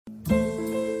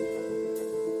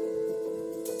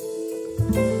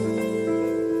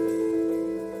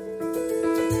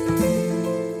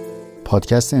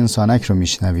پادکست انسانک رو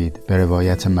میشنوید به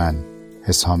روایت من،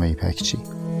 حسام ایپکچی.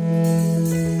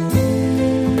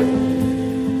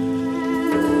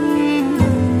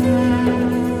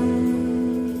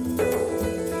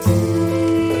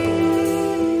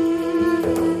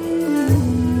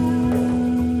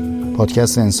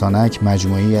 پادکست انسانک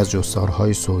مجموعه‌ای از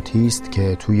جستارهای صوتی است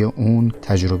که توی اون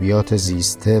تجربیات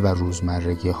زیسته و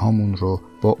روزمرگی هامون رو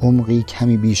با عمقی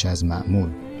کمی بیش از معمول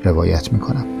روایت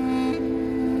میکنم.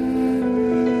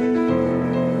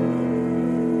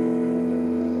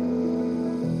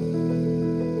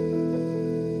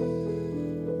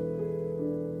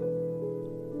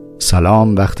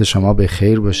 سلام، وقت شما به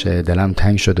خیر باشه. دلم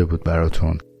تنگ شده بود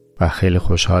براتون و خیلی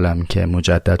خوشحالم که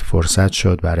مجدد فرصت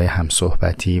شد برای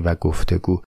همصحبتی و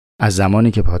گفتگو. از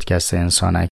زمانی که پادکست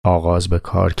انسانک آغاز به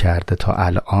کار کرده تا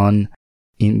الان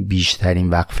این بیشترین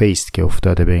وقفه است که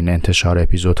افتاده بین انتشار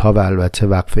اپیزودها و البته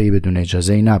وقفه‌ای بدون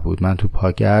اجازه‌ای نبود. من تو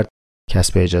پاگرد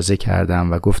کسب اجازه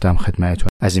کردم و گفتم خدمتتون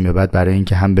از این به بعد برای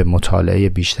اینکه هم به مطالعه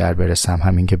بیشتر برسم،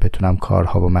 همین که بتونم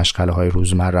کارها و مشغله‌های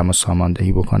روزمره‌ام رو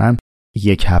ساماندهی بکنم،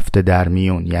 1 هفته در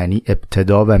میون، یعنی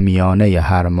ابتدا و میانه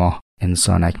هر ماه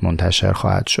انسانک منتشر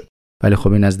خواهد شد. ولی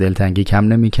خب این از دلتنگی کم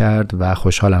نمی کرد و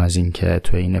خوشحالم از این که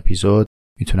توی این اپیزود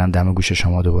میتونم دم گوش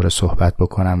شما دوباره صحبت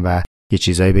بکنم و یه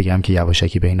چیزایی بگم که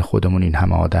یواشکی بین خودمون این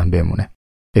همه آدم بمونه.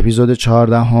 اپیزود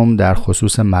 14 در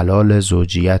خصوص ملال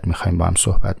زوجیت میخوایم با هم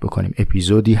صحبت بکنیم.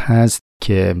 اپیزودی هست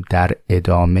که در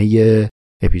ادامه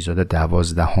اپیزود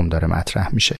 12 داره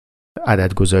مطرح میشه.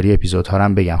 عددگذاری اپیزودها رو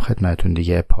هم بگم خدمتتون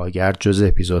دیگه. پاگرد جز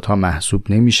اپیزودها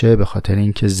محسوب نمیشه به خاطر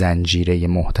اینکه زنجیره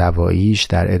محتواییش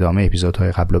در ادامه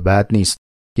اپیزودهای قبل و بعد نیست.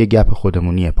 یه گپ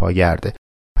خودمونیه پاگرده.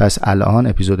 پس الان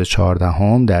اپیزود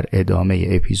 14 در ادامه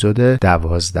اپیزود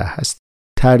 12 هست.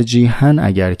 ترجیحاً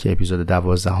اگر که اپیزود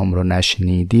 12 رو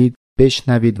نشنیدید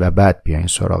بشنوید و بعد بیاین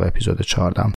سراغ اپیزود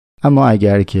 14. اما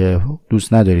اگر که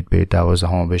دوست ندارید برید 12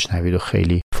 رو بشنوید و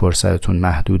خیلی فرصتتون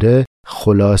محدوده،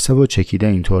 خلاصه و چکیده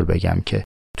اینطور بگم که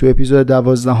تو اپیزود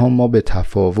 12 ما به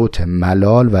تفاوت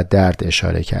ملال و درد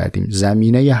اشاره کردیم.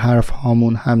 زمینه حرف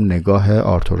هامون هم نگاه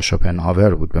آرتور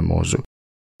شوپنهاور بود به موضوع.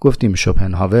 گفتیم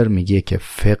شوپنهاور میگه که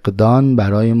فقدان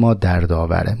برای ما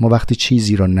دردآوره. ما وقتی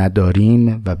چیزی رو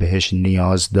نداریم و بهش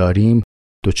نیاز داریم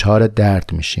دچار درد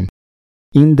میشیم.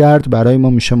 این درد برای ما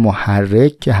میشه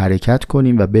محرک که حرکت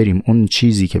کنیم و بریم اون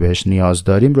چیزی که بهش نیاز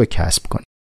داریم رو کسب کنیم.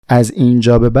 از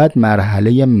اینجا به بعد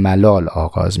مرحله ملال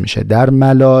آغاز میشه. در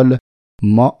ملال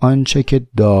ما آنچه که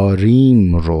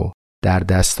داریم رو در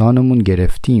دستانمون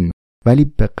گرفتیم، ولی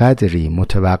به قدری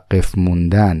متوقف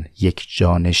موندن، یک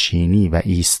جانشینی و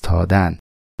ایستادن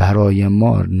برای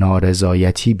ما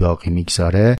نارضایتی باقی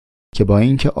میگذاره که با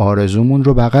اینکه آرزومون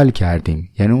رو بغل کردیم،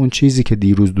 یعنی اون چیزی که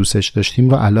دیروز دوستش داشتیم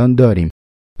رو الان داریم،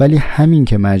 ولی همین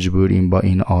که مجبوریم با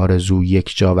این آرزو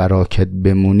یک جا و راکد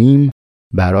بمونیم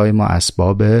برای ما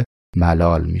اسباب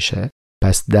ملال میشه.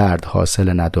 پس درد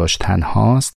حاصل نداشتن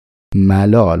هاست،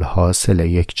 ملال حاصل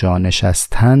یک جا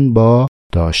نشستن با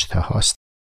داشته هاست.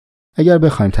 اگر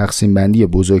بخوایم تقسیم بندی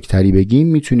بزرگتری بگیم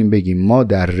میتونیم بگیم ما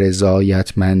در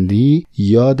رضایتمندی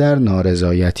یا در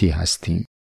نارضایتی هستیم.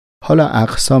 حالا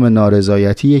اقسام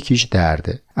نارضایتی یکیش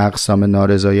درده، اقسام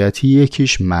نارضایتی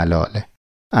یکیش ملاله،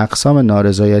 اقسام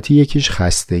نارضایتی یکیش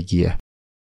خستگیه.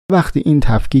 وقتی این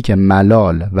تفکیک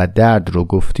ملال و درد رو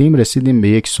گفتیم رسیدیم به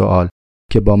یک سوال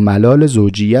که با ملال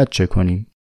زوجیت چه کنیم؟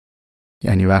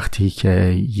 یعنی وقتی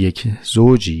که یک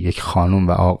زوجی، یک خانم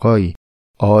و آقایی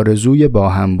آرزوی با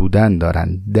هم بودن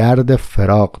دارن، درد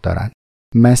فراق دارن،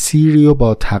 مسیری رو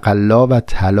با تقلا و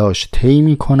تلاش طی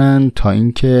میکنن تا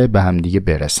اینکه به هم دیگه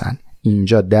برسن.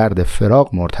 اینجا درد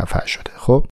فراق مرتفع شده.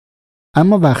 خب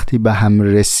اما وقتی به هم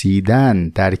رسیدن،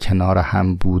 در کنار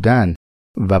هم بودن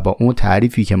و با اون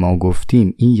تعریفی که ما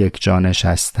گفتیم این یک جا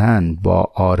نشستن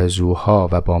با آرزوها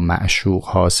و با معشوق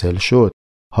حاصل شد،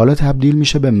 حالا تبدیل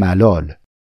میشه به ملال.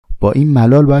 با این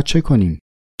ملال باید چه کنیم؟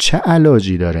 چه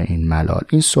علاجی داره این ملال؟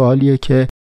 این سوالیه که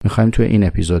میخوایم توی این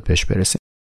اپیزود بهش برسیم.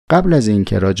 قبل از این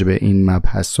که راجع به این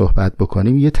مبحث صحبت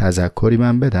بکنیم یه تذکری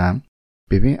من بدم.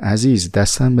 ببین عزیز،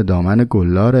 دستم به دامن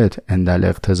گلارت، اندل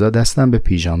اقتضا دستم به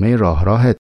پیژامه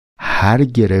راهت. هر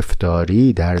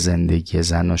گرفتاری در زندگی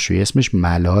زناشویی اسمش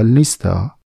ملال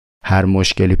نیستا. هر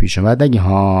مشکلی پیش اومد نگی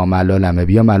ها ملالمه،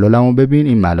 بیا ملالمو ببین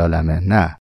این ملالمه.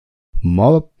 نه،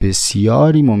 ما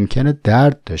بسیاری ممکنه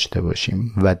درد داشته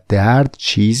باشیم و درد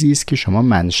چیزی است که شما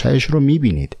منشأش رو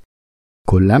میبینید.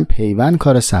 کلا پیوند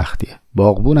کار سختیه.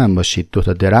 باغبون هم باشید 2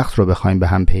 تا درخت رو بخواید به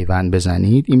هم پیوند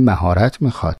بزنید، این مهارت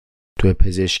میخواد. تو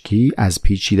پزشکی از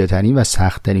پیچیده‌ترین و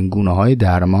سخت‌ترین گونه‌های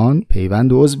درمان پیوند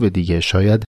عضو دیگه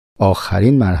شاید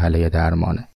آخرین مرحله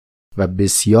درمانه و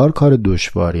بسیار کار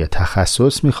دشواریه.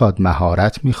 تخصص میخواد،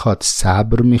 مهارت میخواد،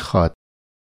 صبر میخواد.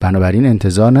 بنابراین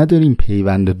انتظار نداریم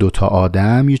پیوند دوتا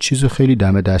آدم یه چیز خیلی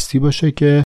دم دستی باشه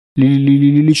که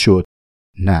لیلی شد.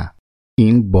 نه،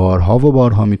 این بارها و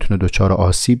بارها میتونه دچار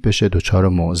آسیب بشه، دچار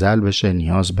معضل بشه،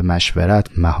 نیاز به مشورت،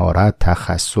 مهارت،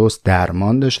 تخصص،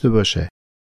 درمان داشته باشه.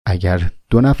 اگر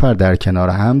دو نفر در کنار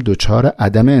هم دچار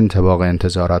عدم انطباق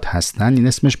انتظارات هستن، این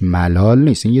اسمش ملال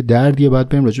نیست، این یه دردیه، باید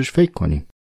بریم راجعش فکر کنیم.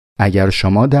 اگر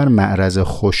شما در معرض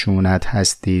خشونت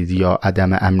هستید یا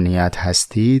عدم امنیت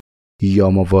هستید یا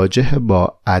مواجه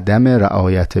با عدم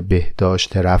رعایت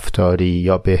بهداشت رفتاری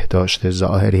یا بهداشت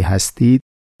ظاهری هستید،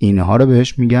 اینها رو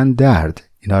بهش میگن درد.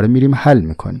 اینها رو میریم حل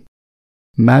میکنیم.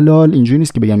 ملال اینجوری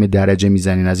نیست که بگم یه درجه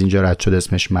میزنین از اینجا رد شد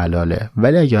اسمش ملاله،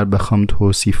 ولی اگر بخوام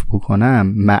توصیف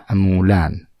بکنم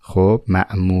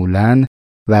معمولاً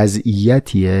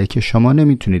وضعیتیه که شما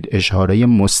نمیتونید اشاره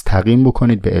مستقیم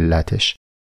بکنید به علتش.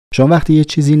 شما وقتی یه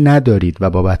چیزی ندارید و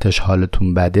بابتش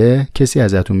حالتون بده، کسی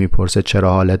ازتون میپرسه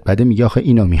چرا حالت بده، میگه آخه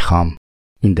اینو میخوام،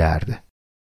 این درده.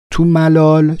 تو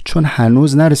ملال چون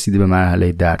هنوز نرسیدی به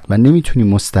مرحله درد و نمیتونی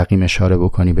مستقیم اشاره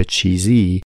بکنی به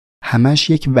چیزی، همش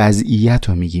یک وضعیت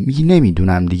رو میگی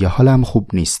نمیدونم دیگه، حالم خوب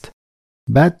نیست.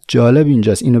 بعد جالب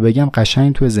اینجاست، اینو بگم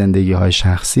قشنگ تو زندگی های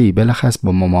شخصی بلخص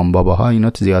با مامان باباها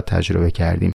اینا زیاد تجربه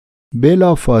کردیم،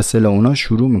 بلا فاصله اونا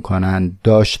شروع میکنن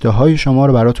داشته های شما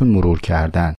رو براتون مرور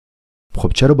کردن.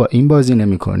 خب چرا با این بازی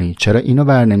نمی کنی؟ چرا اینو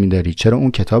ور نمیداری؟ چرا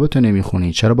اون کتابتو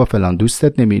نمیخونی؟ چرا با فلان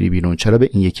دوستت نمیری بیرون؟ چرا به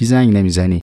این یکی زنگ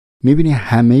نمیزنی؟ میبینی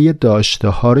همه داشته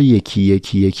ها رو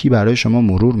یکی برای شما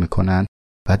مرور میکنن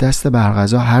و دست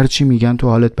برغذا هرچی میگن تو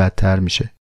حالت بدتر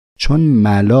میشه. چون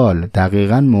ملال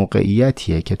دقیقاً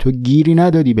موقعیتیه که تو گیری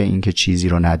ندادی به این که چیزی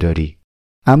رو نداری،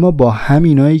 اما با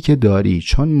همینایی که داری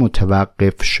چون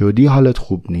متوقف شدی حالت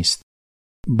خوب نیست.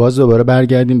 باز دوباره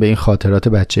برگردیم به این خاطرات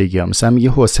بچگی. مثلا میگه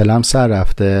حوصله‌ام سر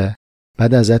رفته،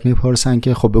 بعد ازت میپرسن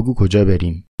که خب بگو کجا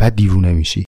بریم، بعد دیوونه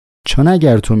میشی. چون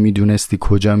اگر تو میدونستی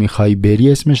کجا میخوای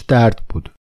بری اسمش درد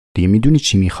بود، دیگه میدونی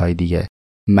چی میخوای دیگه.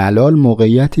 ملال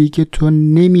موقعیتی که تو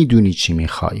نمیدونی چی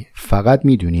میخوای، فقط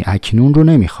میدونی اکنون رو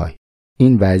نمیخوای،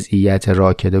 این وضعیت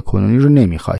راکده کنونی رو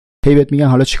نمیخوای. هی بهت میگن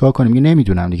حالا چیکار کنیم؟ میگه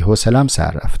نمیدونم دیگه، حوصله‌ام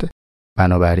سر رفته.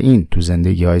 بنابراین تو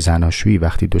زندگی‌های زناشویی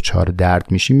وقتی دچار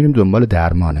درد میشیم میریم دنبال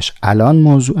درمانش. الان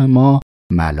موضوع ما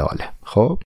ملاله.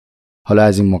 خب حالا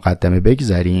از این مقدمه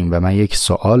بگذریم و من یک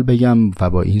سوال بگم و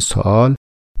با این سوال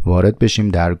وارد بشیم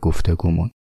در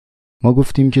گفتگومون. ما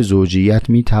گفتیم که زوجیت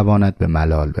میتواند به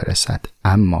ملال برسد،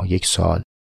 اما یک سوال،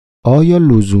 آیا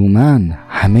لزوماً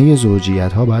همه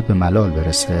زوجیت‌ها باید به ملال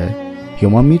برسه یا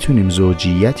ما میتونیم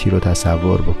زوجیتی رو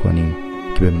تصور بکنیم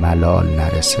که به ملال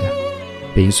نرسه؟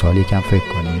 به این سوال یکم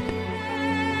فکر کنید.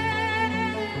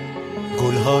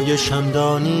 گلهای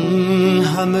شمدانی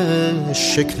همه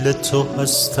شکل تو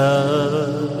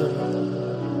هستند،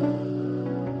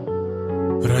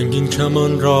 رنگین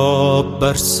کمان را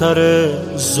بر سر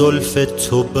زلف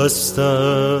تو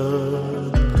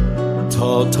بستند،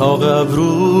 تا تاق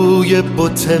ابروی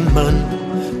بت من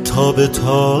تا به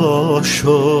تا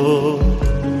شد،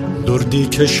 دردی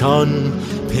کشان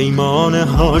پیمانه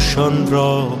هاشان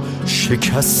را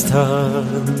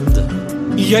شکستند.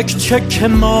 یک چک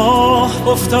ماه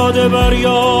افتاده بر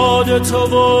یاد تو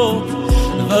و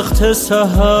وقت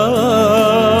سحر،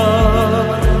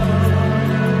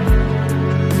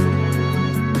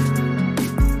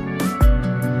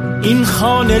 این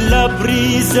خانه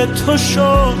لبریز تو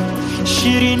شد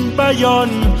شیرین بیان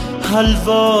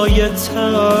حلوای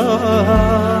تر.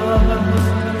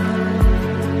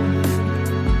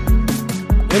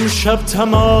 امشب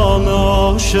تمام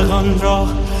عاشقان را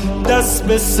دست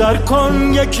به سر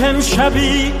کن، یک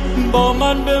امشبی با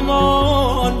من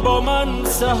بمان، با من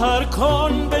سحر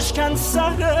کن، بشکن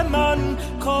سر من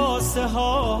کاسه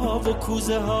ها و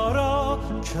کوزه ها را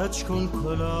کج کن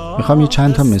کلا. میخوام یه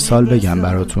چند تا مثال بگم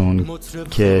براتون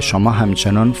که شما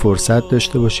همچنان فرصت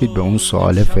داشته باشید به اون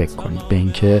سوال فکر کنید، به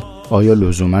اینکه آیا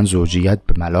لزوما زوجیت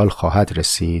به ملال خواهد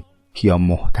رسید یا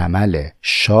محتمله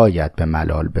شاید به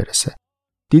ملال برسه.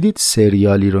 دیدید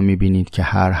سریالی رو میبینید که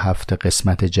هر هفته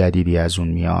قسمت جدیدی از اون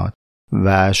میاد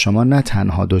و شما نه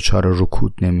تنها دچار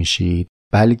رکود نمیشید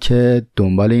بلکه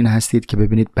دنبال این هستید که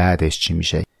ببینید بعدش چی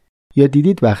میشه. یا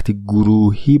دیدید وقتی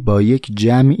گروهی با یک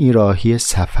جمعی راهی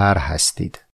سفر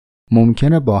هستید،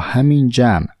 ممکنه با همین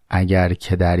جمع اگر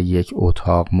که در یک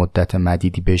اتاق مدت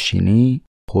مدیدی بشینی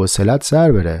حوصلت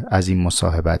سر بره از این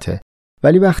مصاحبته،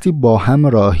 ولی وقتی با هم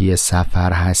راهی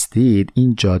سفر هستید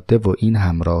این جاده و این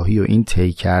همراهی و این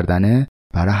طی کردنه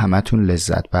برای همتون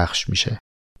لذت بخش میشه.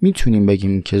 میتونیم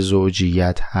بگیم که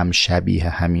زوجیت هم شبیه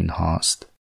همین هاست.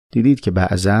 دیدید که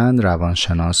بعضن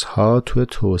روانشناس ها تو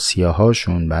توصیه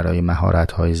هاشون برای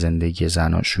مهارت های زندگی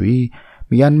زناشویی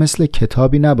میگن مثل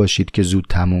کتابی نباشید که زود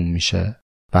تموم میشه،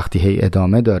 وقتی هی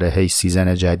ادامه داره، هی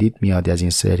سیزن جدید میاد از این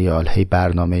سریال، هی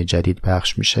برنامه جدید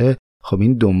پخش میشه، خب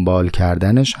این دنبال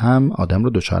کردنش هم آدم رو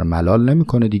دچار ملال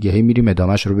نمیکنه دیگه، هی میریم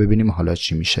ادامهش رو ببینیم حالا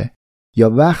چی میشه. یا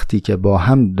وقتی که با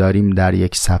هم داریم در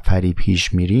یک سفری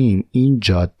پیش میریم، این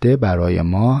جاده برای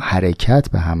ما حرکت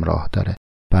به همراه داره،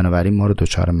 بنابراین ما رو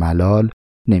دچار ملال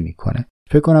نمیکنه.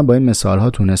 فکر کنم با این مثال ها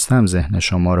تونستم ذهن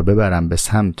شما رو ببرم به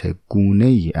سمت گونه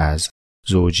ای از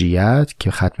زوجیت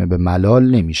که ختم به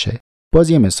ملال نمیشه. باز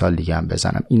یه مثال دیگه هم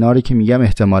بزنم. اینا رو که میگم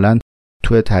احتمالاً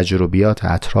توی تجربیات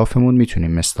اطرافمون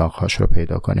میتونیم مصداق‌هاش رو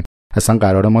پیدا کنیم. اصلا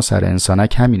قرار ما سر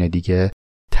انسانک همینه دیگه،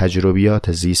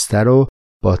 تجربیات زیسته رو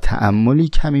با تأملی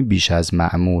کمی بیش از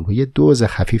معمول و یه دوز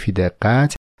خفیفی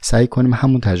دقت سعی کنیم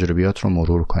همون تجربیات رو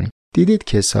مرور کنیم. دیدید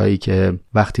کسایی که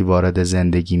وقتی وارد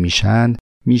زندگی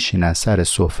میشینن سر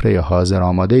سفره حاضر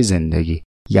آماده زندگی،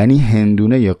 یعنی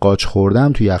هندونه قاچ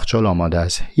خوردم تو یخچال آماده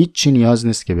است، هیچی نیاز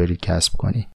نیست که برید کسب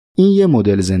کنی. این یه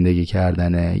مدل زندگی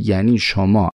کردنه، یعنی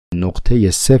شما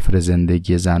نقطه صفر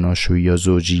زندگی زناشویی یا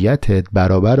زوجیتت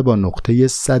برابر با نقطه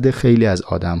 100 خیلی از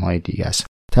آدم‌های دیگه است.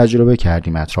 تجربه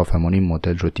کردیم، اطرافمون این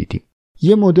مدل رو دیدیم.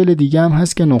 یه مدل دیگه هم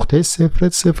هست که نقطه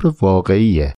صفرت صفر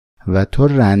واقعیه و تو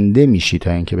رنده میشی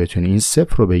تا اینکه بتونی این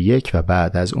صفر رو به 1 و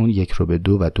بعد از اون 1 رو به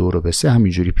 2 و 2 رو به 3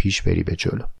 همینجوری پیش بری به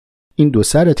جلو. این دو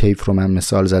سر طیف رو من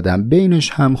مثال زدم،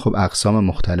 بینش هم خب اقسام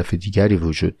مختلف دیگری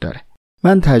وجود داره.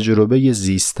 من تجربه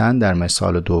زیستن در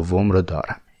مثال دوم رو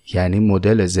دارم، یعنی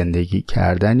مدل زندگی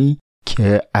کردنی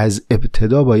که از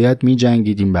ابتدا باید می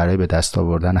جنگیدیم برای به دست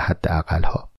آوردن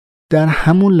حداقل‌ها. در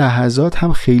همون لحظات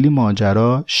هم خیلی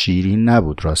ماجرا شیرین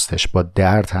نبود، راستش با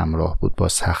درد همراه بود، با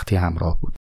سختی همراه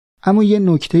بود. اما یه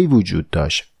نکته‌ای وجود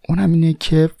داشت، اونم اینه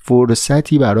که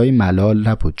فرصتی برای ملال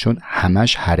نبود، چون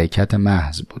همش حرکت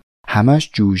محض بود، همش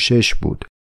جوشش بود،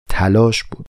 تلاش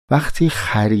بود. وقتی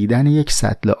خریدن یک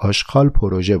سطل آشغال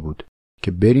پروژه بود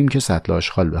که بریم که سطل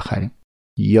آشغال بخریم،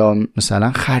 یا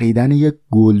مثلا خریدن یک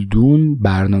گلدون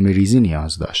برنامه ریزی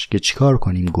نیاز داشت که چیکار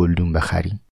کنیم گلدون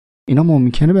بخریم. اینا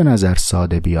ممکنه به نظر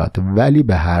ساده بیاد، ولی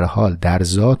به هر حال در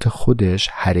ذات خودش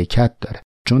حرکت داره،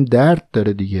 چون درد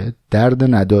داره دیگه،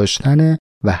 درد نداشتن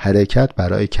و حرکت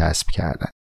برای کسب کردن.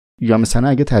 یا مثلا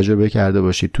اگه تجربه کرده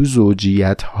باشید تو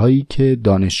زوجیت هایی که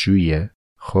دانشجوییه،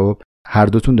 خب هر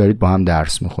دوتون دارید با هم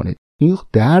درس میخونید، این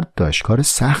درد داشت، کار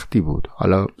سختی بود.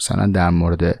 حالا مثلا در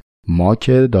مورد ما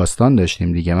که داستان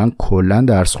داشتیم دیگه، من کلا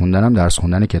درس خوندنم درس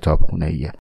خوندن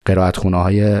کتابخونه‌ایه. قرائت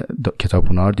خونه‌های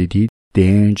کتابخونه ها دیدید،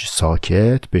 دنج،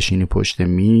 ساکت، بشینی پشت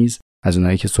میز، از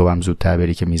اونایی که صبحم زودتر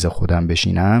بری که میز خودم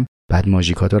بشینم، بعد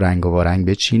ماژیکاتو رنگ و وارنگ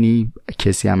بچینی،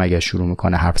 کسی هم اگه شروع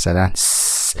میکنه حرف زدن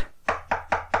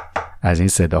از این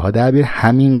صداها در بیار،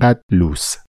 همینقدر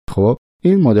لوس. خب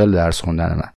این مدل درس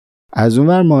خوندن من. از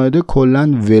اونور ماده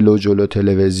کلا ولو جلو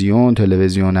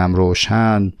تلویزیونم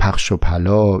روشن، پخش و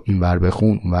پلا، اینور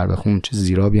بخون اونور بخون، چه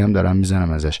زیرابی هم دارم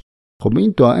میزنم ازش. خب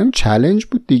این دائم چالش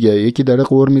بود دیگه، یکی داره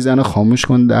قور میزنه خاموش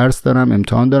کن درس دارم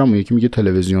امتحان دارم، و یکی میگه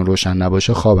تلویزیون روشن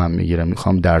نباشه خوابم میگیره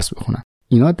میخوام درس بخونم.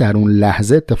 اینا در اون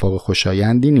لحظه اتفاق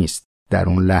خوشایندی نیست، در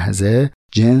اون لحظه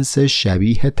جنس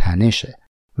شبیه تنشه،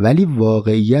 ولی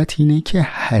واقعیت اینه که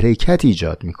حرکت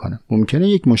ایجاد میکنه. ممکنه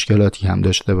یک مشکلاتی هم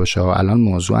داشته باشه، الان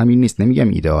موضوع این نیست، نمیگم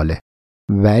ایدئاله،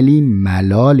 ولی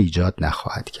ملال ایجاد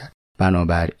نخواهد کرد.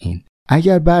 بنابراین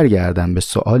اگر برگردم به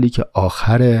سوالی که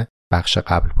آخر بخش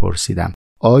قبل پرسیدم،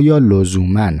 آیا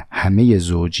لزوماً همه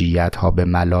زوجیت ها به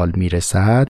ملال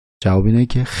میرسد؟ جواب اینه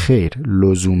که خیر،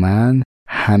 لزوماً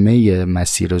همه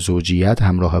مسیر زوجیت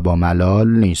همراه با ملال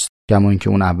نیست. کما اینکه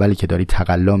اون اولی که داری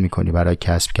تقلا میکنی برای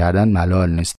کسب کردن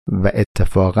ملال نیست، و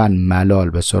اتفاقاً ملال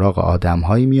به سراغ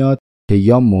آدم‌هایی میاد که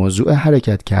یا موضوع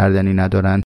حرکت کردنی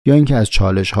ندارن، یا اینکه از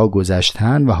چالش‌ها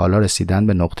گذشتن و حالا رسیدن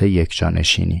به نقطه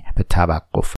یکجانشینی، به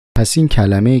توقف. پس این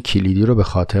کلمه کلیدی رو به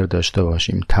خاطر داشته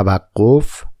باشیم.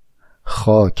 توقف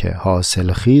خاک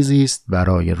حاصلخیزی است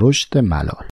برای رشد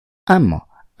ملال. اما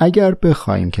اگر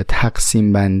بخوایم که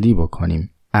تقسیم بندی بکنیم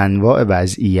انواع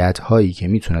وضعیت هایی که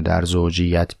میتونه در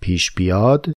زوجیت پیش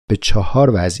بیاد، به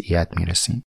 4 وضعیت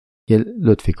میرسیم. یه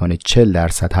لطفی کنید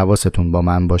 40% حواستون با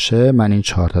من باشه، من این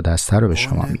 4 تا دسته رو به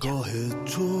شما میگم.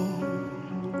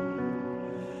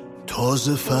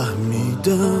 تازه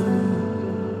فهمیدم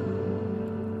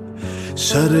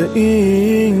سر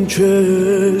این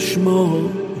چشما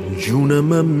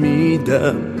جونم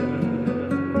میدم،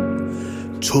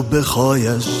 تو بخوای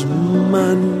از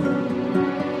من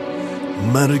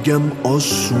مرگم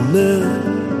آسونه،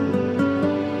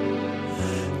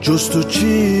 جز تو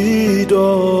چی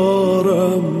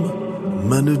دارم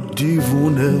من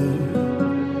دیوونه.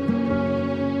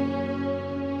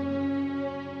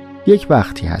 یک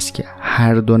وقتی هست که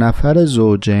هر دو نفر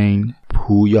زوجین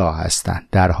پویا هستن،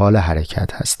 در حال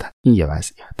حرکت هستن. این یه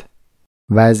وضعیت.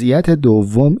 وضعیت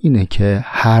دوم اینه که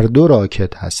هر دو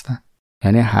راکد هستن،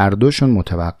 یعنی هر دوشون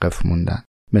متوقف موندن.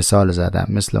 مثال زدم،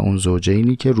 مثل اون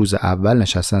زوجینی که روز اول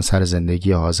نشستن سر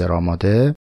زندگی حاضر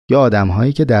آماده، یا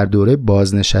آدم‌هایی که در دوره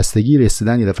بازنشستگی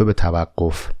رسیدن یه دفعه به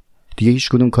توقف، دیگه هیچ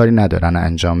کدوم کاری ندارن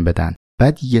انجام بدن.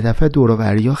 بعد یه دفعه دور و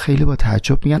بریا خیلی با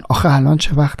تعجب میگن آخه الان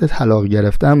چه وقت طلاق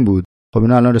گرفتن بود؟ خب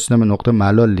اینا الان رسیدن به نقطه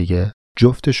ملال دیگه.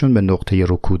 جفتشون به نقطه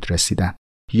رکود رسیدن،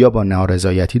 یا با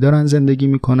نارضایتی دارن زندگی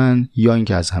میکنن یا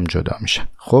اینکه از هم جدا میشن.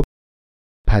 خب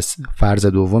پس فرض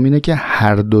دوم اینه که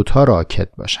هر دوتا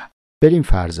راکد باشن. بریم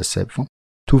فرض سوم.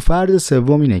 تو فرض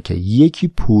سوم اینه که یکی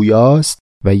پویاست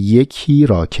و یکی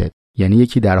راکد، یعنی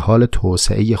یکی در حال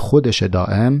توسعه خودش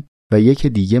دائم و یکی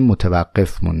دیگه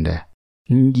متوقف مونده.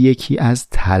 این یکی از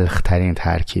تلخ‌ترین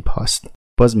ترکیب هاست.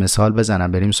 باز مثال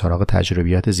بزنم، بریم سراغ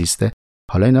تجربیات زیسته.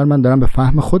 حالا اینا رو من دارم به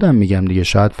فهم خودم میگم دیگه،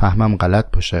 شاید فهمم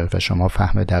غلط باشه و شما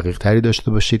فهم دقیق تری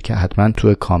داشته باشید که حتما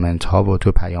تو کامنت ها و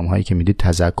تو پیام هایی که میدید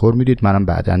تذکر میدید، منم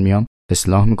بعداً میام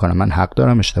اصلاح میکنم. من حق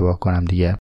دارم اشتباه کنم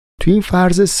دیگه. تو این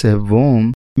فرض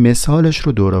سوم مثالش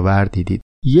رو دور و بر دیدید.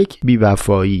 یک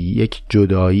بی‌وفایی، یک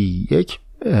جدایی، یک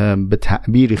به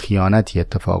تعبیر خیانتی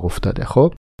اتفاق افتاده.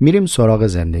 خب میریم سراغ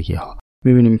زندگی ها.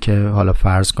 میبینیم که حالا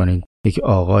فرض کنید یک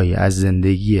آقایی از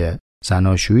زندگی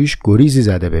زناشوییش گریزی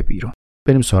زده به بیرون.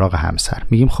 بریم سراغ همسر.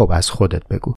 میگیم خب از خودت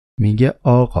بگو. میگه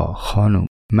آقا خانم،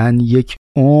 من یک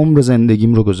عمر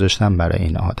زندگیم رو گذاشتم برای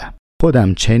این آدم.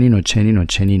 خودم چنین و چنین و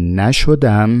چنین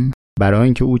نشدم برای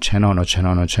اینکه او چنان و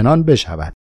چنان و چنان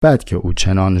بشود. بعد که او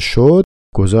چنان شد،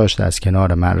 گذاشت از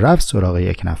کنار من رفت سراغ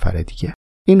یک نفر دیگه.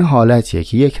 این حالتیه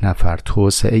که یک نفر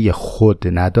توسعه خود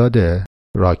نداده،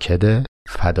 راکده،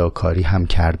 فداکاری هم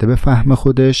کرده به فهم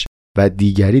خودش و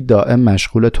دیگری دائم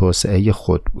مشغول توسعه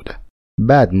خود بوده.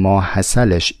 بعد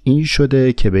ماحصلش این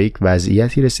شده که به یک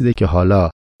وضعیتی رسیده که حالا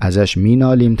ازش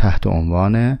مینالیم تحت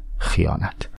عنوان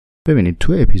خیانت. ببینید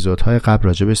تو اپیزودهای قبل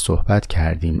راجبش صحبت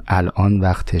کردیم، الان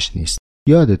وقتش نیست.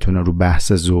 یادتونه رو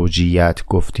بحث زوجیت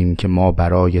گفتیم که ما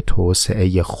برای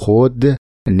توسعه خود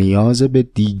نیاز به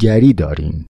دیگری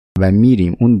داریم و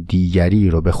میریم اون دیگری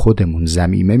رو به خودمون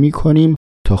ضمیمه میکنیم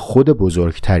تا خود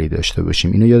بزرگتری داشته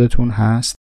باشیم. اینو یادتون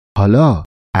هست؟ حالا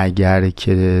اگر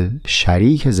که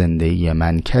شریک زندگی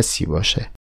من کسی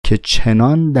باشه که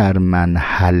چنان در من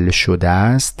حل شده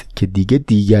است که دیگه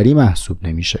دیگری محسوب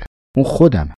نمیشه، اون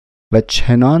خودمه، و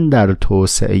چنان در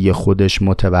توسعه خودش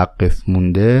متوقف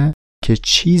مونده که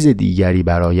چیز دیگری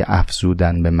برای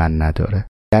افزودن به من نداره،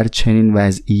 در چنین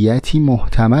وضعیتی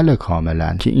محتمل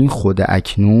کاملا که این خود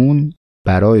اکنون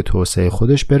برای توسعه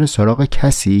خودش بره سراغ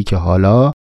کسی که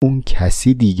حالا اون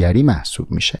کسی دیگری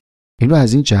محسوب میشه. این رو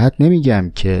از این جهت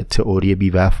نمیگم که تئوری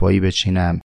بی‌وفایی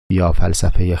بچینم یا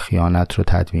فلسفه خیانت رو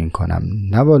تدوین کنم،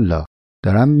 نه والا.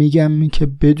 دارم میگم که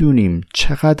بدونیم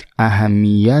چقدر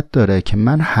اهمیت داره که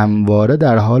من همواره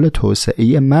در حال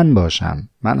توسعه من باشم،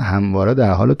 من همواره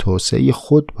در حال توسعه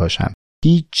خود باشم.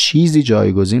 هیچ چیزی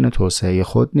جایگزین توسعه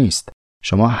خود نیست.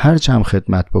 شما هر چند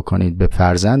خدمت بکنید، به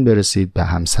فرزند برسید، به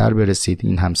همسر برسید،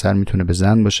 این همسر میتونه به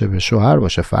زن باشه، به شوهر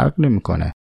باشه، فرق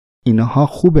نمیکنه. اینها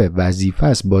خوبه، وظیفه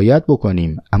است، باید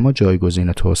بکنیم، اما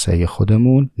جایگزین توسعه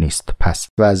خودمون نیست. پس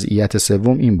وضعیت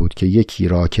سوم این بود که یکی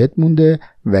راکد مونده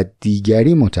و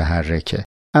دیگری متحرکه،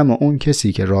 اما اون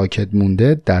کسی که راکد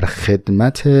مونده در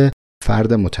خدمت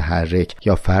فرد متحرک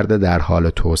یا فرد در حال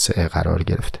توسعه قرار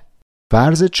گرفته.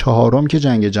 فرض چهارم که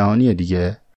جنگ جهانی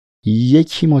دیگه،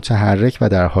 یکی متحرک و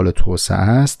در حال توسعه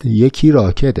است، یکی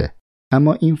راکده،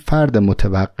 اما این فرد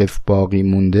متوقف باقی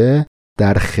مونده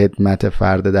در خدمت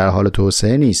فرد در حال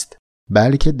توسعه نیست،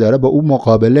 بلکه داره با او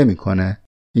مقابله میکنه.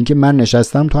 اینکه من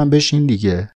نشستم تو هم بشین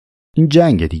دیگه، این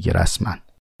جنگ دیگه رسما.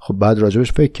 خب بعد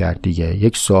راجبش فکر کرد دیگه.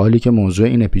 یک سوالی که موضوع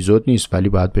این اپیزود نیست ولی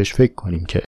باید بهش فکر کنیم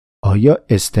که آیا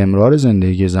استمرار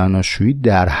زندگی زناشویی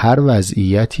در هر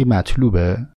وضعیتی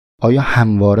مطلوبه؟ آیا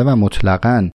همواره و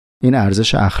مطلقاً این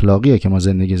ارزش اخلاقیه که ما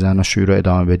زندگی زناشویی رو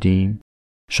ادامه بدیم؟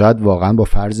 شاید واقعا با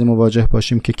فرضی مواجه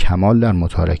باشیم که کمال در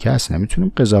متارکه است.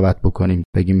 نمیتونیم قضاوت بکنیم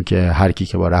بگیم که هر کی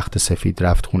که با رخت سفید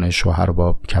رفت خونه شوهر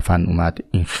با کفن اومد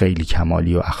این خیلی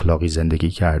کمالی و اخلاقی زندگی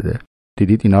کرده.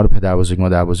 دیدید اینا رو پدر بزرگ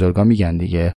مادر بزرگا میگن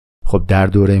دیگه. خب در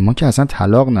دوره ما که اصلا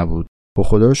طلاق نبود، خب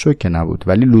خدا رو شکر که نبود،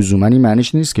 ولی لزوما این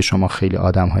معنیش نیست که شما خیلی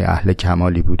آدم‌های اهل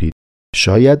کمالی بودید.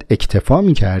 شاید اکتفا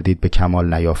می‌کردید به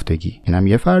کمال نیافتگی. اینم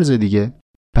یه فرض دیگه.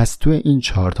 پس تو این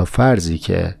 4 تا فرضی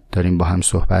که داریم با هم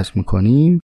صحبت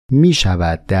میکنیم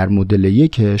میشود در مدل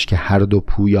یکش که هر دو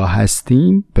پویا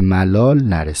هستیم به ملال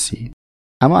نرسید.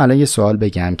 اما الان یه سوال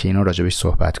بگم که اینا راجبش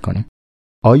صحبت کنیم.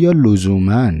 آیا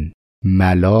لزوماً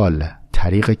ملال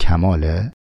طریق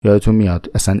کماله؟ یادتون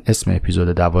میاد اصلا اسم اپیزود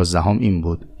 12 این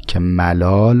بود که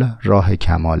ملال راه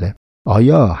کماله.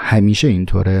 آیا همیشه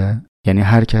اینطوره؟ یعنی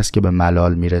هر کس که به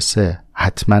ملال میرسه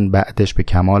حتما بعدش به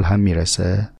کمال هم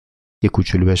میرسه؟ یه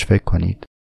کوچولو بهش فکر کنید.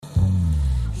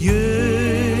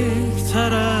 یک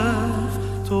طرف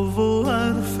تو و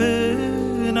حرف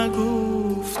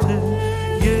نگفته،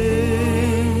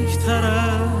 یک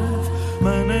طرف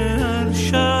من هر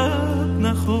شب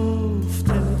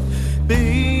نخفته،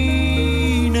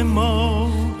 بین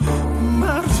ما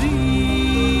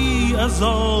مرزی از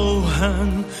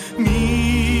آهن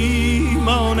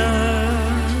میماند،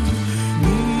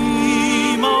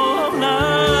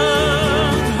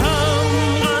 هم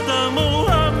قدم و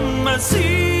هم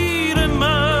مسیر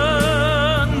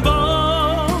من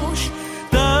باش،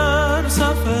 در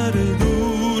سفر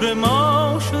دور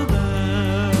ما شده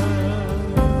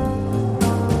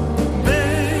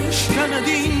بشکند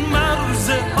این مرز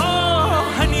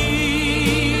آهنین،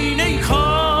 ای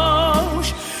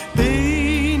کاش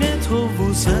بین تو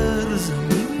و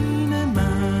سرزمین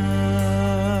من.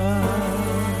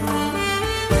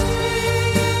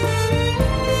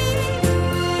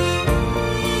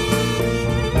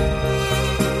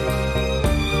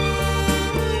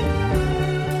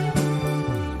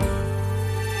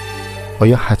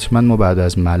 آیا حتما ما بعد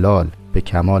از ملال به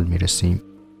کمال میرسیم؟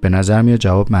 به نظر میاد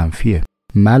جواب منفیه.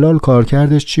 ملال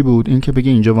کارکردش چی بود؟ این که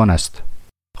بگه اینجا وانست.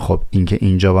 خب این که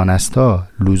اینجا وانستا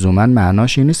لزوما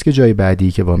معناش این نیست که جای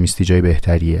بعدی که وامیستی جای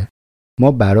بهتریه.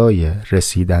 ما برای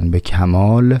رسیدن به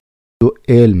کمال دو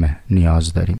علم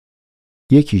نیاز داریم.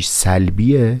 یکیش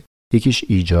سلبیه، یکیش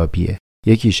ایجابیه.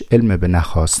 یکیش علم به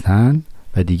نخواستن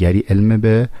و دیگری علم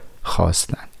به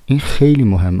خواستن. این خیلی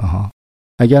مهمه ها.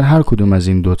 اگر هر کدوم از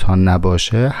این دوتا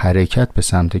نباشه حرکت به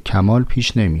سمت کمال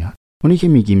پیش نمیاد. اونی که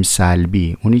میگیم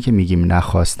سلبی، اونی که میگیم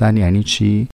نخواستن یعنی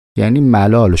چی؟ یعنی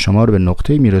ملال شما رو به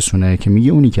نقطه میرسونه که میگی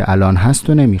اونی که الان هست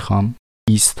رو نمیخوام،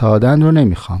 ایستادن رو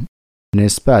نمیخوام،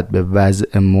 نسبت به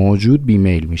وضع موجود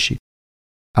بیمیل میشید.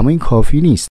 اما این کافی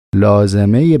نیست.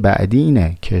 لازمه بعدی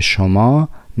اینه که شما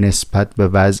نسبت به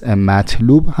وضع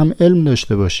مطلوب هم علم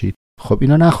داشته باشید. خب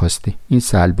اینا نخواستی، این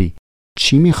سلبی.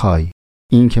 چی میخوای؟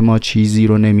 این که ما چیزی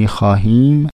رو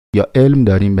نمیخواهیم یا علم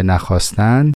داریم به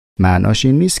نخواستن معناش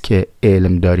این نیست که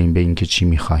علم داریم به این که چی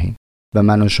میخواهیم. و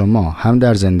من و شما هم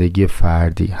در زندگی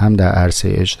فردی هم در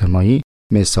عرصه اجتماعی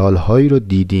مثالهایی رو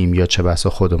دیدیم یا چه بسا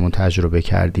خودمون تجربه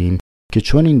کردیم که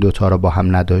چون این دوتا رو با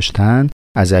هم نداشتن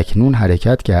از اکنون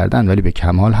حرکت کردن ولی به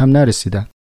کمال هم نرسیدن.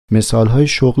 مثالهای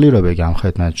شغلی رو بگم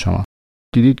خدمت شما.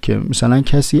 دیدید که مثلا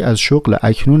کسی از شغل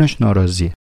اکنونش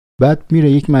ناراضیه، بعد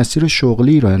میره یک مسیر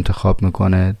شغلی رو انتخاب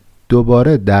میکنه،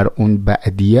 دوباره در اون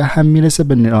بعدیه هم میرسه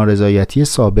به نارضایتی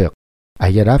سابق.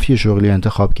 اگر رفت شغلی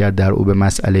انتخاب کرد در او به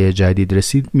مسئله جدید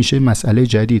رسید میشه مسئله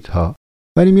جدید ها،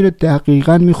 ولی میره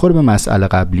دقیقاً میخوره به مسئله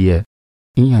قبلیه.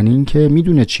 این یعنی این که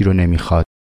میدونه چی رو نمیخواد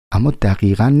اما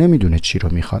دقیقاً نمیدونه چی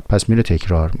رو میخواد، پس میره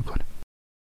تکرار میکنه.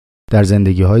 در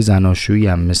زندگی های زناشویی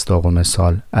هم مصداق و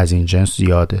مثال از این جنس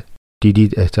زیاده.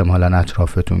 دیدید احتمالاً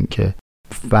اطرافتون که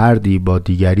فردی با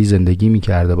دیگری زندگی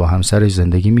میکرده، با همسرش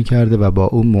زندگی میکرده و با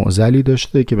اون معضلی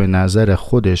داشته که به نظر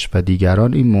خودش و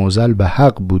دیگران این معضل به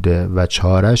حق بوده و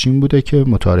چارش این بوده که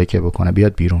متارکه بکنه،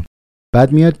 بیاد بیرون.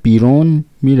 بعد میاد بیرون،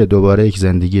 میره دوباره یک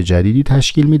زندگی جدیدی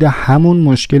تشکیل میده، همون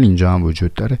مشکل اینجا هم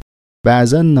وجود داره.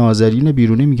 بعضا ناظرین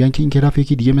بیرونی میگن که این که رفت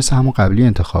یکی دیگه مثل همون قبلی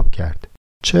انتخاب کرد.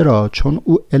 چرا؟ چون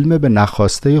او علم به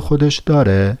نخواسته خودش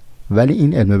داره، ولی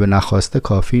این علم به نخواسته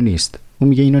کافی نیست. اون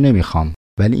میگه اینو نمیخوام،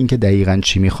 ولی اینکه دقیقاً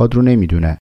چی میخواد رو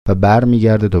نمیدونه و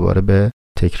برمیگرده دوباره به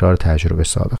تکرار تجربه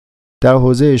سابق. در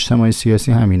حوزه اجتماعی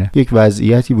سیاسی همینه. یک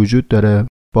وضعیتی وجود داره،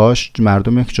 باش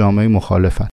مردم یک جامعه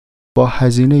مخالفن. با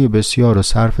هزینه بسیار و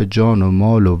صرف جان و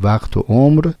مال و وقت و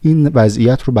عمر این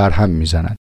وضعیت رو برهم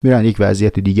میزنن. میرن یک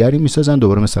وضعیت دیگری میسازن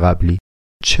دوباره مثل قبلی.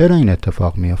 چرا این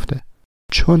اتفاق میفته؟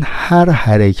 چون هر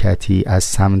حرکتی از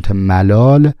سمت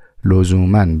ملال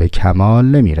لزوماً به کمال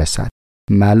نمیرسد.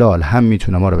 ملال هم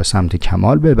میتونه ما رو به سمت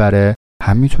کمال ببره،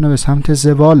 هم میتونه به سمت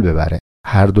زوال ببره.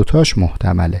 هر دوتاش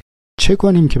محتمله. چه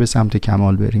کنیم که به سمت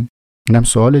کمال بریم؟ اینم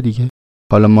سوال دیگه.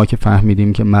 حالا ما که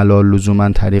فهمیدیم که ملال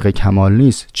لزوماً طریق کمال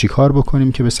نیست، چی کار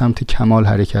بکنیم که به سمت کمال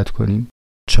حرکت کنیم؟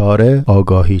 چاره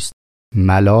آگاهی است.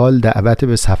 ملال دعوت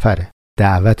به سفره،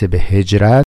 دعوت به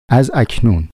هجرت از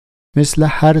اکنون. مثل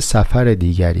هر سفر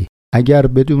دیگری، اگر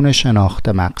بدون شناخت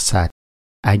مقصد،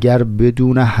 اگر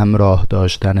بدون همراه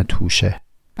داشتن توشه،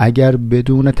 اگر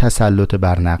بدون تسلط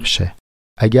بر نقشه،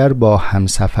 اگر با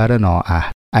همسفر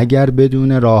نااهل، اگر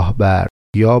بدون راهبر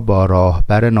یا با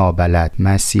راهبر نابلد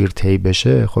مسیر طی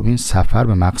بشه، خب این سفر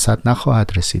به مقصد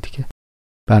نخواهد رسید که.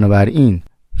 بنابراین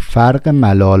فرق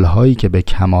ملال هایی که به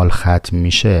کمال ختم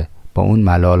میشه با اون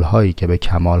ملال‌هایی که به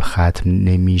کمال ختم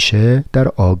نمیشه در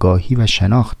آگاهی و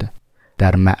شناخته،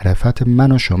 در معرفت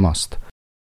من و شماست.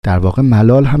 در واقع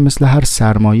ملال هم مثل هر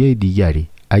سرمایه دیگری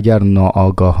اگر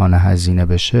ناآگاهانه هزینه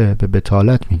بشه به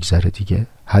بطالت میگذره دیگه،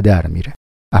 هدر میره.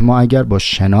 اما اگر با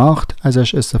شناخت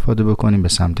ازش استفاده بکنیم به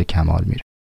سمت کمال میره.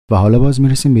 و حالا باز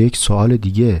میرسیم به یک سوال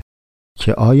دیگه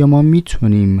که آیا ما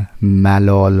میتونیم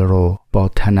ملال رو با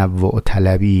تنوع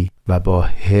طلبی و با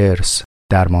حرص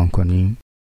درمان کنیم؟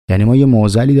 یعنی ما یه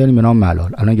معضلی داریم به نام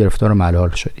ملال، الان گرفتار ملال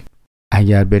شدیم.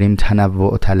 اگر بریم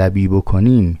تنوع طلبی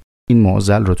بکنیم این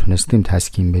معضل رو تونستیم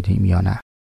تسکین بدیم یا نه؟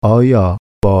 آیا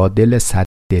با دل صد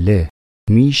دله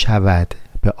میشود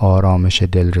به آرامش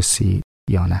دل رسید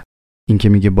یا نه؟ این که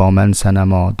میگه با من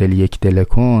صنما دل یک دل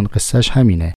کن، قصهش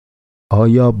همینه.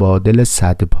 آیا با دل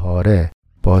صد پاره،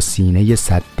 با سینه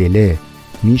صد دله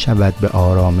میشود به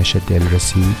آرامش دل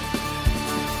رسید؟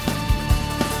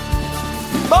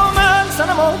 با من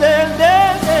صنما دل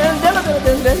دل دل دل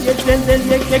دل دل یک دل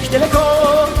دل یک دل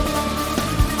کن.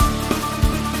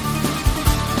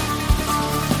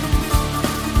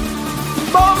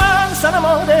 با من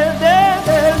صنما دل دل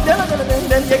دل دل دل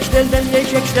دل یک دل دل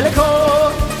یک دل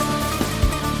کن.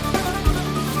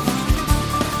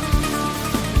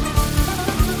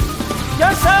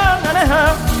 یا سنه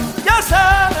هم یا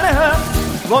سنه هم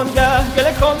وانگه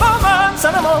گله کن. با من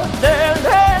صنما دل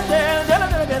دل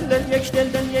دل دل دل یک دل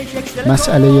دل یک دل.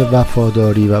 مسئله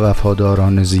وفاداری و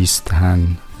وفاداران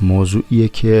زیستن موضوعیه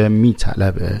که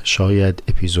میطلبه شاید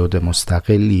اپیزود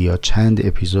مستقلی یا چند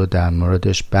اپیزود در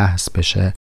موردش بحث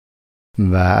بشه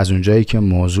و از اونجایی که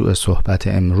موضوع صحبت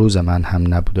امروز من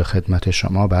هم نبوده خدمت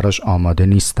شما براش آماده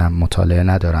نیستم، مطالعه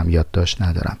ندارم، یادداشت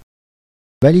ندارم.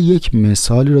 ولی یک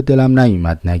مثالی رو دلم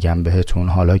نیومد نگم بهتون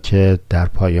حالا که در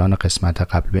پایان قسمت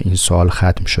قبل به این سوال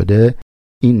ختم شده،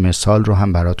 این مثال رو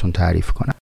هم براتون تعریف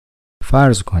کنم.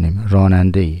 فرض کنیم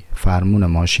راننده‌ای فرمون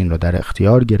ماشین رو در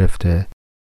اختیار گرفته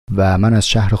و من از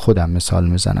شهر خودم مثال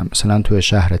میزنم. مثلا توی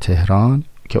شهر تهران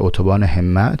که اتوبان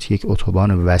همت یک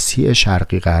اتوبان وسیع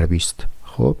شرقی غربی است.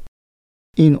 خب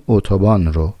این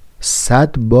اتوبان رو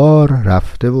 100 بار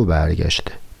رفته و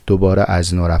برگشته، دوباره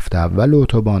از نو رفته اول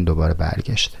اتوبان، دوباره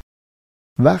برگشته.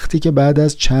 وقتی که بعد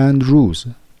از چند روز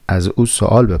از او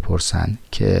سوال بپرسن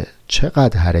که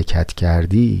چقدر حرکت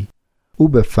کردی، او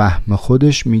به فهم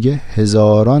خودش میگه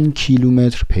هزاران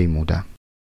کیلومتر پیمودم.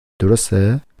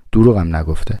 درسته؟ دروغم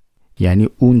نگفته. یعنی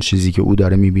اون چیزی که او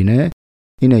داره میبینه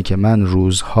اینه که من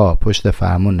روزها پشت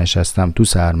فرمون نشستم، تو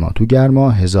سرما تو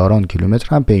گرما، هزاران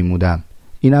کیلومتر هم پیمودم.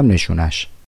 اینم نشونش.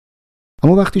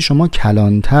 اما وقتی شما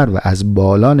کلانتر و از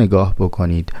بالا نگاه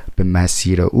بکنید به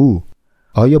مسیر او،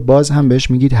 آیا باز هم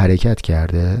بهش میگید حرکت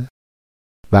کرده؟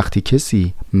 وقتی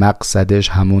کسی مقصدش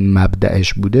همون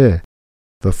مبدأش بوده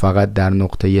و فقط در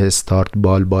نقطه استارت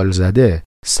بال زده،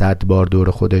 100 بار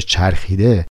دور خودش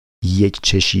چرخیده، یک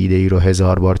چشیده ای رو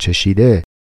 1000 بار چشیده،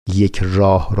 یک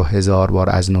راه رو 1000 بار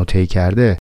از نو طی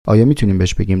کرده، آیا میتونیم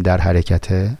بهش بگیم در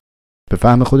حرکته؟ به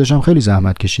فهم خودش هم خیلی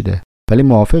زحمت کشیده. ولی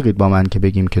موافقید با من که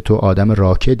بگیم که تو آدم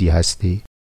راکدی هستی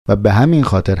و به همین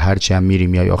خاطر هرچی هم میری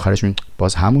میای آخرش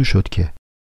باز همون شد که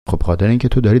خب خاطر این که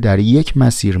تو داری در یک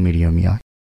مسیر میری و میای.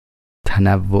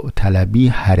 تنوع طلبی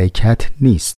حرکت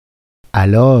نیست.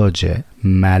 علاج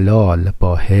ملال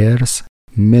با حرص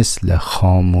مثل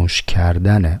خاموش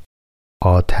کردن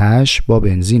آتش با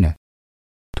بنزینه.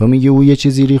 تو میگی او یه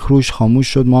چیزی ریخ روش خاموش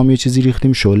شد، ما هم یه چیزی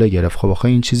ریختیم شعله گرفت. خب آخه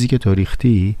این چیزی که تو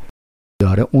ریختی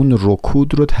داره اون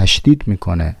رکود رو تشدید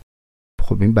میکنه.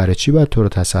 خب این برای چی باید تو رو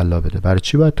تسلی بده؟ برای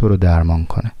چی باید تو رو درمان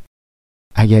کنه؟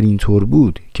 اگر اینطور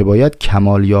بود که باید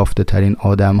کمال یافته ترین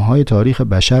آدم‌های تاریخ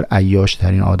بشر، عیاش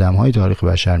ترین آدم‌های تاریخ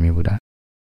بشر می بودن.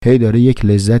 هی داره یک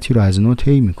لذتی رو از نو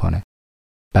طی میکنه.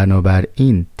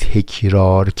 بنابراین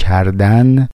تکرار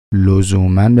کردن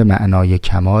لزوماً به معنای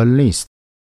کمال نیست.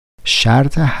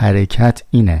 شرط حرکت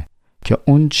اینه که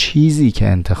اون چیزی که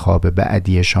انتخاب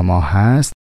بعدی شما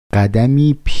هست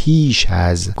قدمی پیش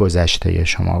از گذشته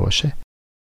شما باشه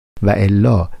و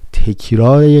الا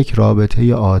تکرار یک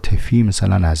رابطه عاطفی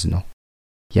مثلا از نو،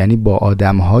 یعنی با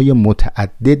آدم‌های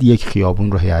متعدد یک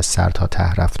خیابون رو هی از سر تا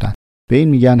ته رفتن، به این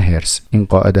میگن حرص. این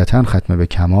قاعدتاً ختم به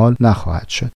کمال نخواهد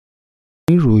شد.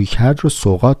 این رویکرد رو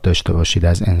سوغات داشته باشید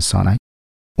از انسان.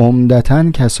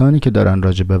 عمدتاً کسانی که دارن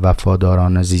راجع به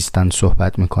وفاداران زیستن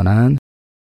صحبت میکنن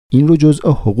این رو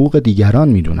جزء حقوق دیگران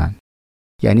میدونن.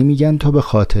 یعنی میگن تا به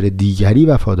خاطر دیگری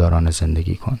وفاداران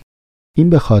زندگی کن. این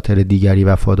به خاطر دیگری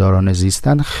وفاداران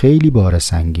زیستن خیلی بار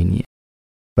سنگینیه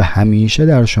و همیشه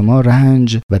در شما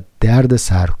رنج و درد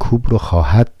سرکوب رو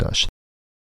خواهد داشت.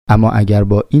 اما اگر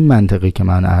با این منطقی که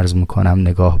من عرض میکنم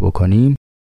نگاه بکنیم،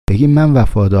 بگیم من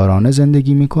وفادارانه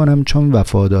زندگی میکنم چون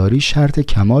وفاداری شرط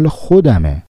کمال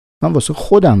خودمه، من واسه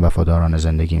خودم وفادارانه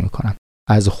زندگی میکنم.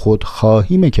 از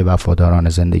خودخواهیمه که وفادارانه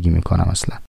زندگی میکنم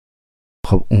اصلا.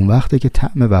 خب اون وقته که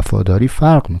طعم وفاداری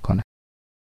فرق میکنه.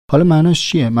 حالا معناش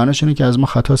چیه؟ معناش اینه که از ما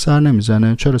خطا سر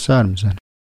نمیزنه. چرا سر میزنه؟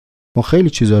 ما خیلی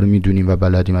چیزا رو میدونیم و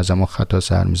بلدیم از ما خطا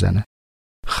سر میزنه.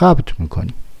 خبط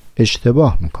میکنیم،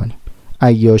 اشتباه میکنیم،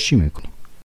 عیاشی میکنیم،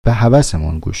 به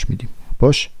هوسمون گوش میدیم.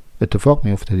 باش، اتفاق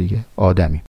میفته دیگه،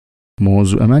 آدمی.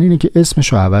 موضوع من اینه که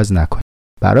اسمشو عوض نکنیم،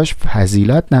 براش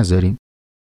فضیلت نذاریم.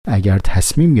 اگر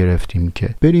تصمیم گرفتیم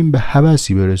که بریم به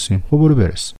هوسی برسیم، خب برو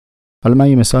برس. حالا من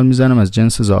یه مثال میزنم از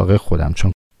جنس ذائقه خودم،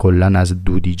 چون کلا از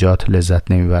دودیجات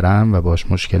لذت نمیبرم و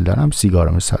باش مشکل دارم.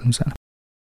 سیگار مثال میزنم.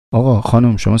 آقا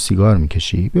خانم شما سیگار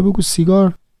میکشی؟ بگو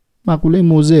سیگار مقوله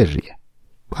مضریه،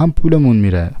 هم پولمون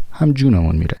میره هم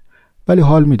جونمون میره، ولی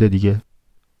حال میده دیگه،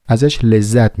 ازش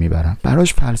لذت میبرم،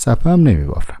 براش فلسفه هم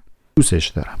نمیبافم، دوستش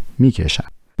دارم، میکشم،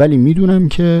 ولی میدونم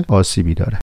که آسیبی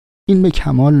داره. این به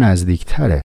کمال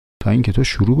نزدیکتره تا اینکه تو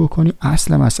شروع بکنی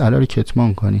اصل مسئله رو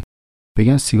کتمان کنی.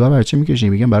 بگن سیگار برای چه میکشی؟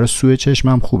 میگن برای سوء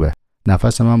چشمم خوبه،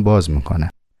 نفس من باز میکنه،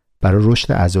 برای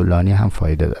رشد عضلانی هم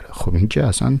فایده داره. خب این که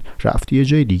اصلا رفتی یه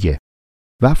جای دیگه.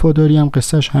 وفاداری هم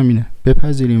قصهش همینه.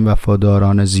 بپذیریم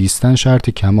وفادارانه زیستن شرط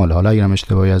کمال. حالا اگرم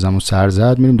اشتباهی ازمون سر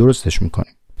زد میریم درستش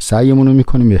میکنیم، سعیمون رو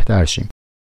میکنیم بهتر شیم،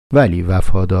 ولی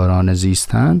وفادارانه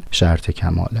زیستن شرط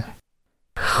کماله.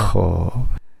 خب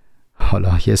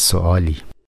حالا یه سوالی،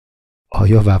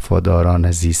 آیا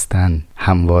وفادارانه زیستن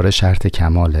همواره شرط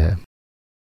کماله؟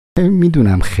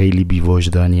 میدونم خیلی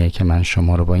بی‌وجدانیه که من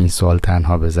شما رو با این سوال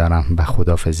تنها بذارم و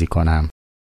خدافظی کنم،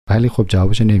 ولی خب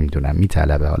جوابش نمیدونم،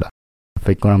 میطلبه. حالا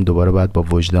فکر کنم دوباره باید با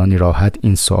وجدانی راحت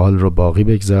این سوال رو باقی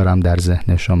بگذارم در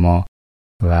ذهن شما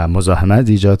و مزاحمت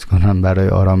ایجاد کنم برای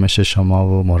آرامش شما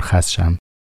و مرخص شم.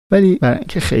 ولی برای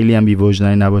اینکه خیلی هم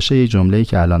بی‌وجدانی نباشه، یه جمله‌ای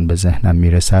که الان به ذهنم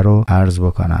میرسه رو عرض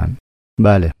بکنم.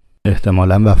 بله،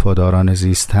 احتمالاً وفاداران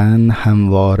زیستن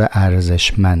همواره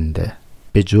ارزشمنده،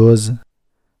 به جز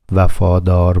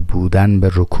وفادار بودن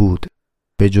به رکود،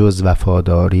 به جز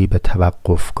وفاداری به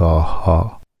توقفگاه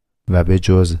ها و به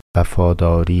جز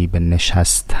وفاداری به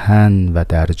نشستن و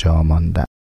در جا ماندن.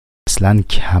 اصلاً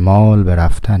کمال به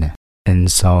رفتنه،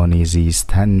 انسانی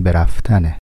زیستن به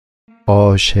رفتنه،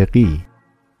 عاشقی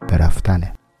به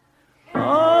رفتنه.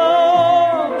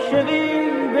 عاشقی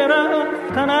به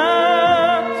رفتن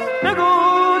است، بگو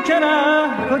که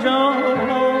ره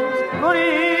کجاست،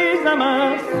 گریزم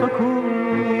از سکون.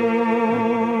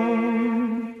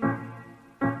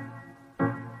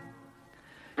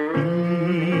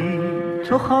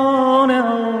 تو خانه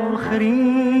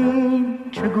آخرین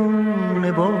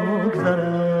چگونه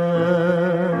بگذرد،